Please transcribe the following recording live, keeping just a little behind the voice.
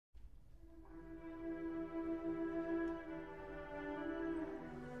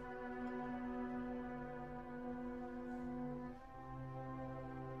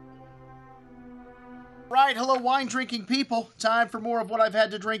right, hello wine drinking people. Time for more of what I've had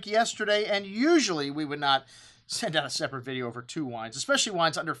to drink yesterday, and usually we would not send out a separate video over two wines, especially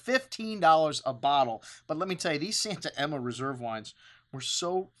wines under $15 a bottle. But let me tell you, these Santa Emma Reserve wines were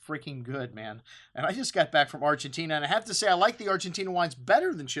so freaking good, man. And I just got back from Argentina, and I have to say I like the Argentina wines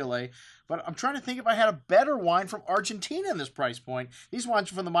better than Chile, but I'm trying to think if I had a better wine from Argentina in this price point. These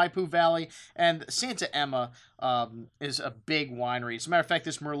wines are from the Maipo Valley, and Santa Emma is a big winery. As a matter of fact,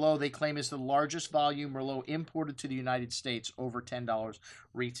 this Merlot they claim is the largest volume Merlot imported to the United States, over $10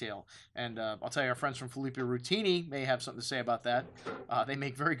 retail. And I'll tell you, our friends from Felipe Rutini may have something to say about that. They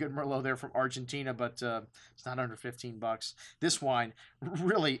make very good Merlot there from Argentina, but it's not under 15 bucks. This wine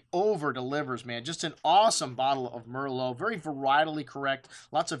really over-delivers, man. Just an awesome bottle of Merlot. Very varietally correct.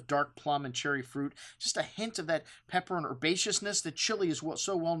 Lots of dark plum and cherry fruit. Just a hint of that pepper and herbaceousness that Chile is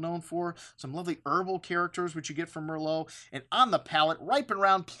so well known for. Some lovely herbal characters, which you get from Merlot. And on the palate, ripe and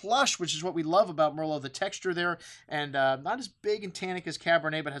round, plush, which is what we love about Merlot. The texture there, and not as big and tannic as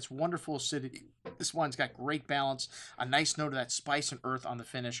Cabernet, but has wonderful acidity. This wine's got great balance. A nice note of that spice and earth on the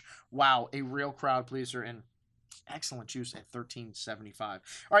finish. Wow, a real crowd pleaser, and excellent juice at $13.75. All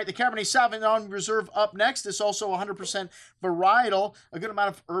right, the Cabernet Sauvignon Reserve up next. It's also 100% varietal. A good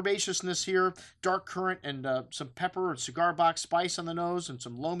amount of herbaceousness here. Dark currant and some pepper and cigar box spice on the nose and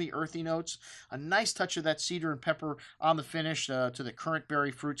some loamy, earthy notes. A nice touch of that cedar and pepper on the finish to the currant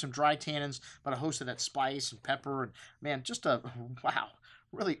berry fruit. Some dry tannins, but a host of that spice and pepper. And, man, just a, wow.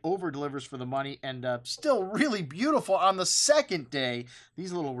 Really over-delivers for the money, and still really beautiful on the second day.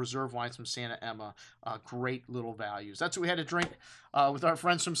 These little reserve wines from Santa Emma, great little values. That's what we had to drink with our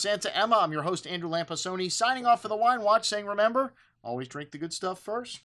friends from Santa Emma. I'm your host, Andrew Lampasoni, signing off for the Wine Watch, saying, remember, always drink the good stuff first.